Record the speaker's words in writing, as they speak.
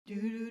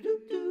Telling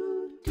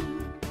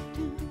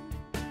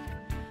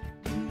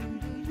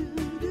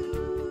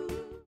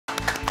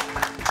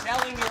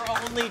your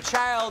only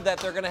child that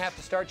they're going to have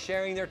to start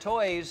sharing their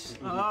toys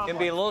can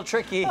be a little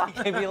tricky,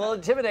 can be a little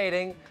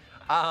intimidating.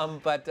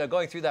 But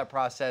going through that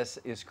process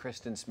is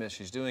Kristin Smith.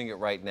 She's doing it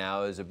right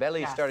now. As a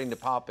belly is starting to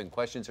pop and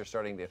questions are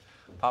starting to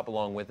pop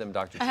along with them,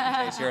 Dr.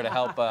 JJ is here to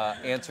help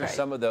answer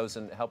some of those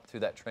and help through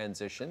that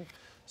transition.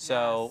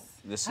 So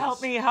this help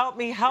is... me.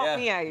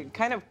 I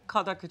kind of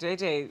called Dr.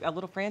 JJ a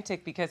little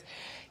frantic because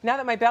now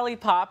that my belly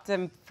popped,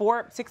 I'm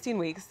 16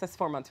 weeks. That's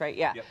 4 months, right?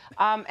 Yeah. Yep.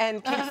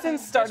 And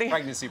Kingston's starting... That's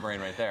pregnancy brain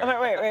right there.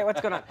 Wait,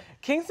 what's going on?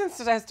 Kingston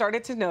has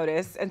started to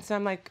notice, and so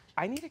I'm like,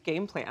 I need a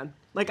game plan.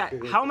 Like,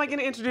 how am I going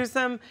to introduce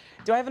them?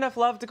 Do I have enough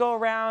love to go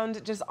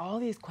around? Just all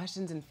these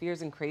questions and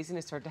fears and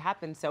craziness start to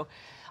happen. So,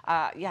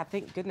 yeah,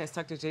 thank goodness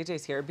Dr.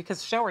 JJ's here,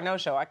 because show or no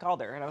show, I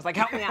called her and I was like,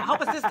 help me out, help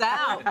us sister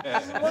out.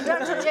 Well,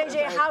 Dr.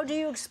 JJ, how do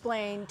you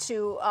explain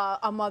to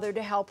a mother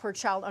to help her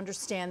child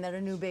understand that a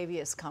new baby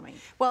is coming?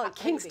 Well,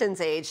 Kingston's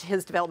age,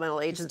 his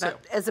developmental age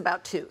is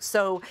about 2.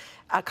 So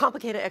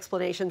complicated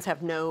explanations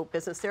have no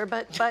business there,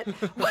 but see,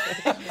 what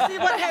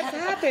has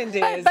happened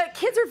is... But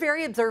kids are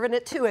very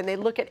observant too, and they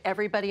look at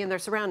everybody in their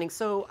surroundings.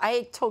 So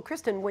I told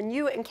Kristin, when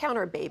you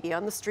encounter a baby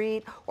on the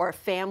street or a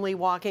family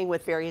walking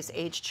with various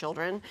age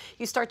children,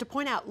 you start to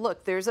point out,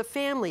 look, there's a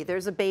family,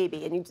 there's a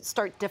baby, and you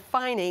start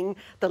defining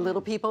the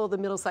little people, the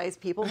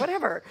middle-sized people,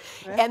 whatever.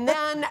 And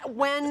then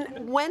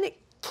when it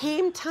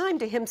came time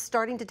to him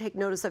starting to take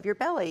notice of your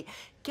belly,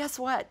 guess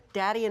what?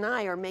 Daddy and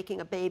I are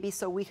making a baby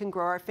so we can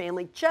grow our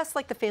family just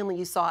like the family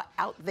you saw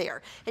out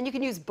there. And you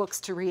can use books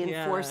to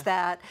reinforce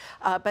that.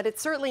 But it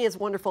certainly is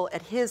wonderful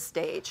at his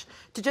stage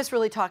to just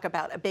really talk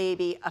about a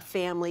baby, a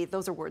family.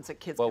 Those are words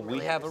that kids can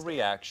really have understand. a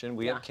reaction.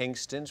 We have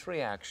Kingston's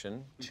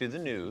reaction to the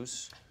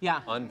news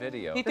on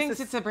video. He thinks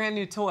it's a brand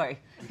new toy.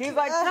 He's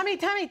like, tummy,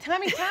 tummy,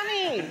 tummy,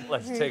 tummy.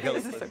 Let's take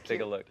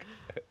a look.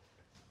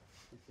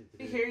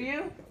 I hear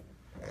you?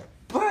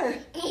 Bud.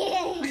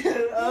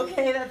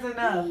 Okay, that's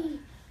enough.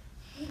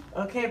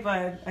 Okay,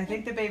 bud. I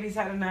think the baby's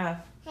had enough.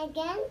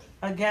 Again?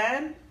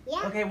 Again?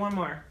 Yeah. Okay, one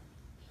more.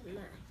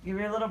 Give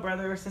your little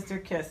brother or sister a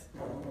kiss.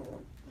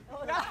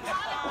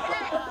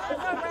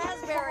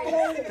 Raspberry.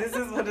 This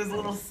is what his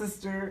little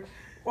sister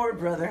or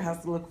brother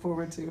has to look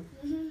forward to.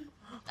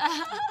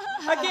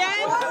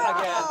 Again?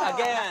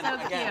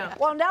 Again.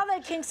 Well, now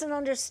that Kingston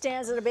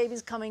understands that a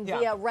baby's coming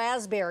via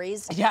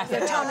raspberries on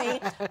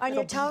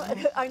your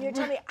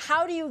tummy,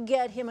 how do you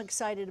get him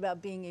excited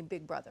about being a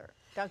big brother?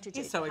 Dr.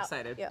 G. He's so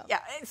excited. Yeah,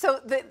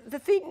 so the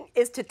thing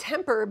is to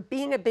temper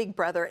being a big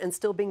brother and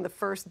still being the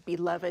first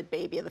beloved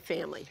baby of the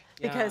family.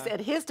 Because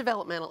at his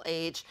developmental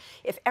age,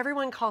 if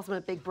everyone calls him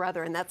a big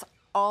brother and that's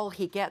all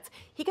he gets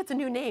a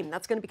new name.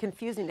 That's going to be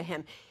confusing to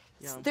him.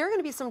 There are going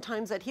to be some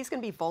times that he's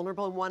going to be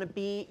vulnerable and want to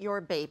be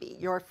your baby,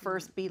 your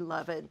first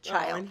beloved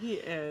child. Oh, and he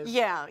is.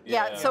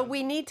 Yeah. So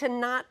we need to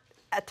not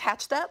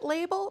attach that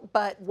label,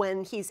 but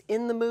when he's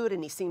in the mood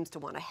and he seems to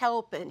want to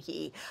help and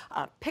he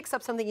picks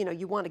up something,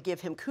 you want to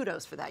give him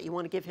kudos for that. You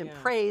want to give him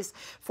praise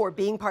for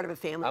being part of a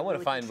family. I want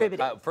to find.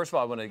 First of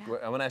all, I want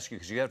to ask you,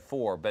 because you had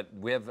 4, but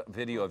we have a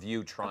video of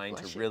you trying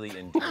to really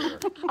endure.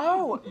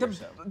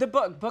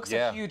 The books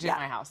are huge in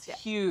my house.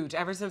 Huge.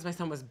 Ever since my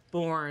son was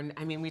born,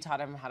 I mean, we taught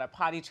him how to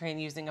potty train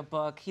using a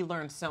book. He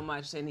learned so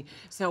much, and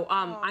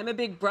I'm a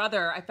big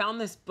brother. I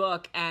found this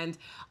book and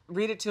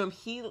read it to him.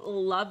 He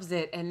loves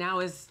it, and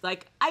now is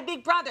like, I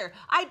big brother.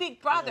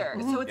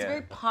 So it's a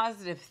very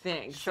positive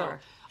thing. Sure.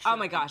 Oh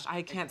my gosh,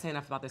 I can't say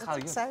enough about this. That's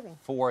exciting.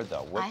 4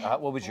 though.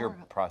 What was your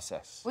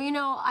process?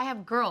 Well, I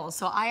have girls,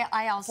 so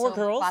I also 4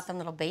 girls? bought them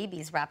little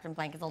babies wrapped in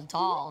blankets, little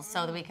dolls,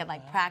 so that we could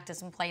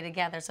practice and play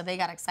together. So they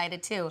got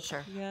excited too.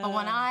 Sure. Yeah. But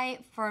when I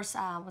first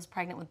was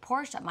pregnant with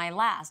Portia, my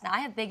last, now I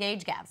have big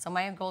age gaps, so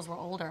my girls were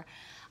older.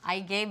 I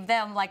gave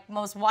them, like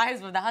most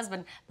wives with a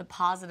husband, the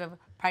positive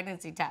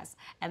pregnancy test.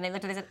 And they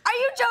looked at me and said, are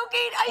you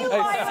joking? Are you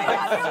lying?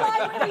 You're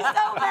lying with me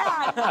so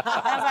bad.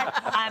 I was like,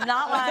 I'm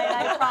not lying,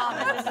 I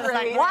promise. This is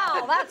like,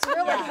 wow, that's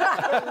really good.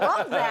 I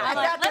love that. I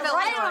got to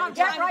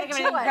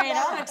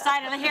I'm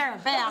excited to hear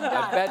it. Bam, done.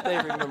 I bet they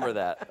remember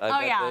that. I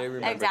bet they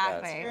remember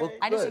exactly. That. Well,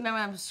 I just remember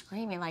them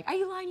screaming like, are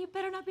you lying? You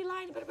better not be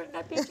lying. You better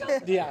not be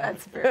joking.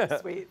 That's very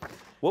sweet.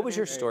 What was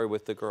your story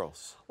with the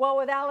girls? Well,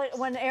 with Alex,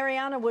 when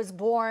Ariana was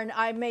born,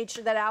 I made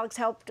sure that Alex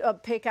helped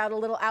pick out a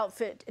little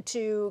outfit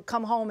to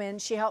come home in.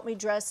 She helped me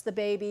dress the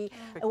baby,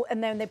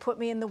 and then they put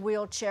me in the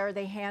wheelchair.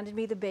 They handed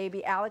me the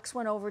baby. Alex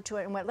went over to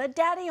it and went, let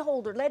Daddy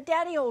hold her, let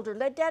Daddy hold her,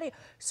 let Daddy.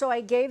 So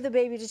I gave the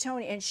baby to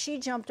Tony, and she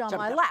jumped on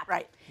my lap.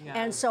 Right. Yeah.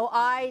 And so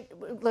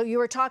you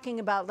were talking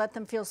about let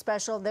them feel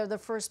special. They're the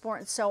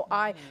firstborn. So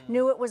I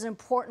knew it was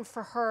important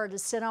for her to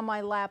sit on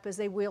my lap as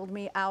they wheeled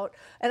me out.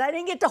 And I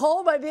didn't get to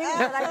hold my baby,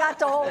 but I got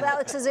to hold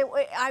Alex.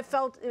 I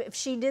felt if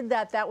she did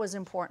that, that was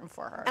important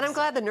for her. And I'm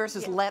glad the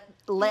nurses let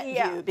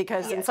you,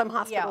 because in some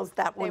hospitals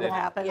that wouldn't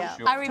happen. Yeah.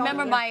 I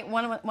remember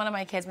one of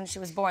my kids when she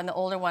was born, the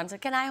older one,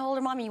 said, "Can I hold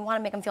her, Mommy? You want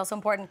to make him feel so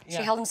important."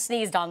 She held and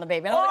sneezed on the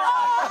baby. And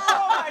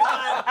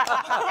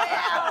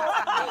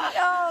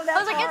I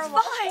was like, "It's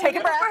fine. Take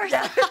a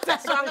breath. It's a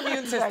strong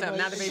immune system.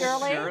 Now the baby's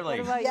Shirley? What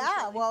about you?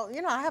 Yeah, well,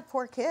 you know, I have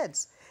 4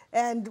 kids.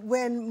 And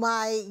when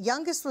my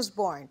youngest was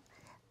born,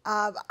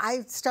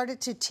 I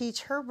started to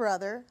teach her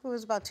brother, who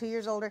was about 2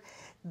 years older,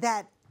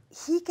 that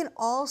he can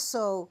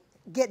also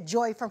get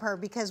joy from her,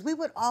 because we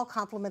would all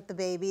compliment the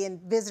baby and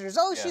visitors.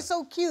 Oh, she's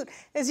so cute,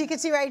 as you can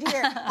see right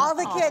here, all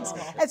the kids.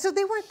 And so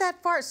they weren't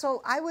that far.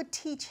 So I would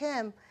teach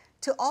him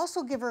to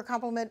also give her a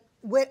compliment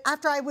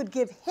after I would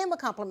give him a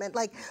compliment.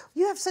 Like,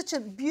 "You have such a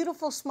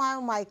beautiful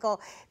smile,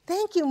 Michael."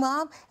 "Thank you,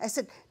 Mom." I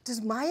said,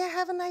 "Does Maya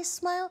have a nice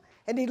smile?"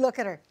 And he'd look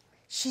at her.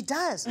 "She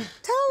does."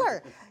 "Tell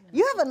her,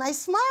 you have a nice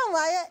smile,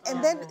 Maya."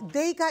 And then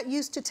they got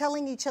used to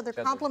telling each other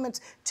compliments,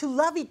 to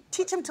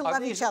teach them to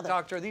love each other.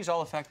 Doctor, are these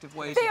all effective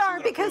ways? They are,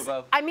 because,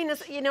 I mean,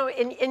 you know,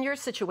 in your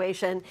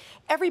situation,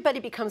 everybody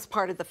becomes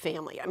part of the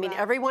family. I mean,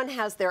 everyone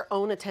has their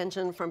own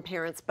attention from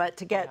parents, but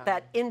to get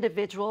that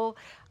individual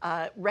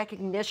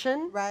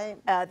recognition,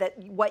 that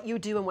what you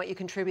do and what you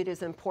contribute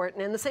is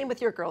important. And the same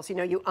with your girls. You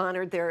know, you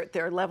honored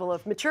their level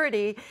of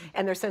maturity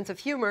and their sense of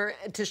humor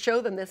to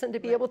show them this and to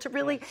be able to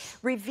really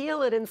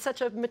reveal it in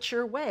such a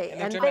mature way.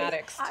 And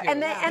dramatics, too.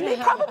 And they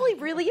probably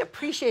really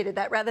appreciated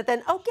that, rather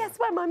than, "Oh, guess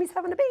what, Mommy's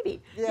having a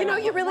baby." You know,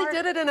 you really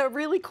did it in a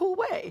really cool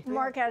way.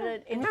 Mark had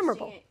an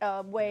interesting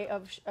way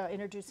of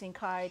introducing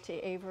Kai to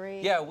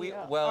Avery. Yeah,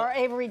 or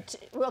Avery,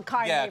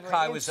 Kai and Avery.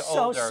 Kai was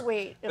so older.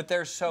 sweet. But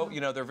they're so,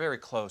 you know, they're very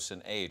close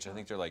in age. I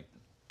think they're like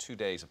 2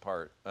 days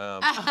apart.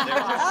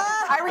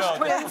 Irish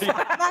twins.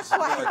 Not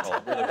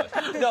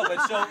quite. No,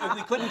 but so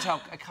we couldn't tell.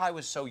 Kai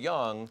was so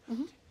young,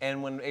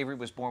 and when Avery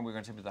was born, we were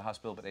going to take him to the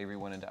hospital, but Avery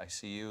went into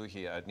ICU.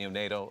 He had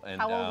neonatal, and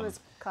How old was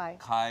Kai?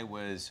 Kai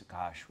was,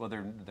 gosh, well,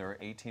 they're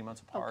 18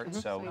 months apart,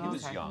 so he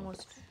was young.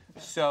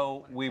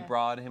 So we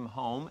brought him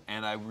home,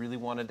 and I really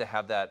wanted to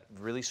have that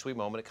really sweet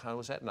moment. It kind of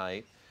was at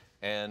night.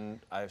 And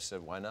I said,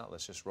 why not?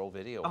 Let's just roll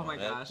video on it.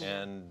 Gosh.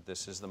 And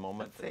this is the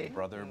moment that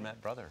brother met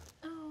brother.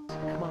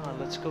 Come on,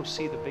 let's go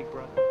see the big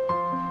brother.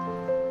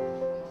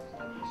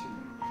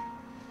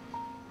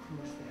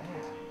 Who's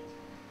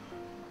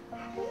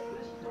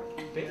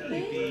that?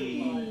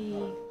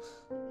 Baby.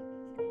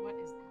 What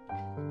is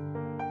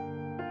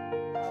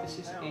that? This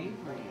is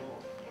Avery.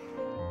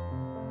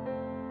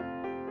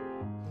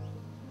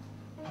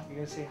 You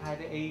gonna say hi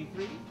to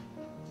Avery?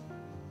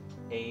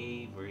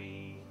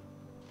 Avery.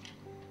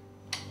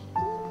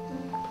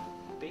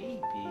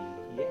 Baby,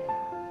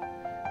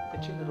 yeah.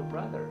 That's your little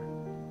brother.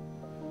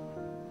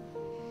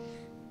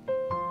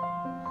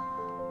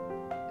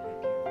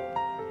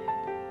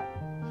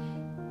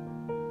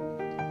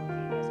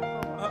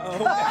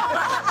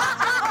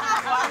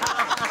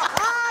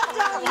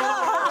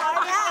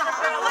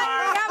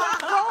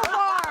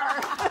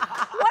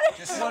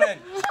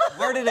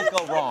 Where did it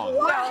go wrong?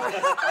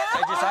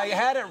 I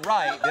had it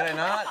right, did I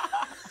not?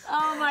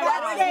 Oh my God.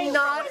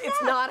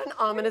 It's not an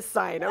ominous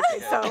sign, okay?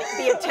 So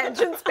the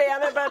attention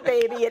span of a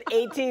baby at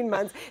 18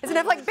 months is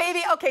enough like,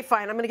 "Baby, okay,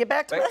 fine, I'm gonna get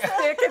back to my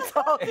stick." It's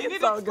all You need it's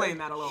to all explain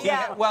good. that a little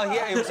Yeah, bit. well,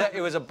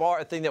 it was a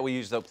thing that we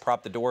used to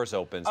prop the doors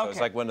open, so it was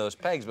like one of those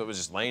pegs, but it was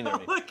just laying there.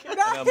 And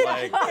I'm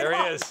like, there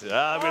he is.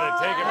 I'm gonna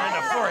take him right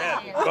in the forehead.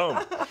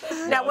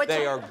 Boom. Now,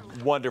 They are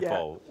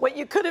wonderful. What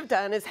you could have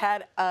done is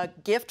had a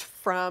gift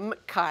from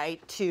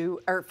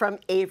from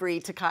Avery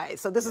to Kai.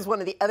 So this is one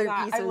of the other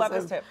pieces I love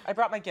this tip. I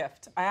brought my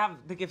gift. I have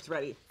the gift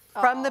ready.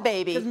 from the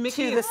baby to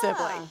Mickey the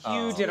sibling.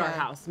 Huge in our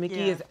house.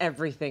 Mickey is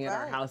everything in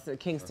our house at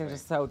Kingston.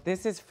 So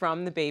this is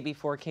from the baby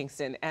for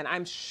Kingston, and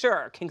I'm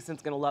sure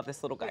Kingston's gonna love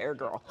this little guy or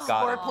girl.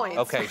 Got 4 it. points.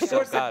 Okay,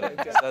 so got it.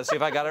 Let's see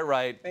if I got it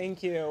right.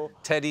 Thank you.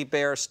 Teddy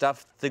bear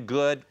stuff, the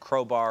good,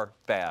 crowbar,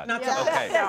 bad. Not so okay.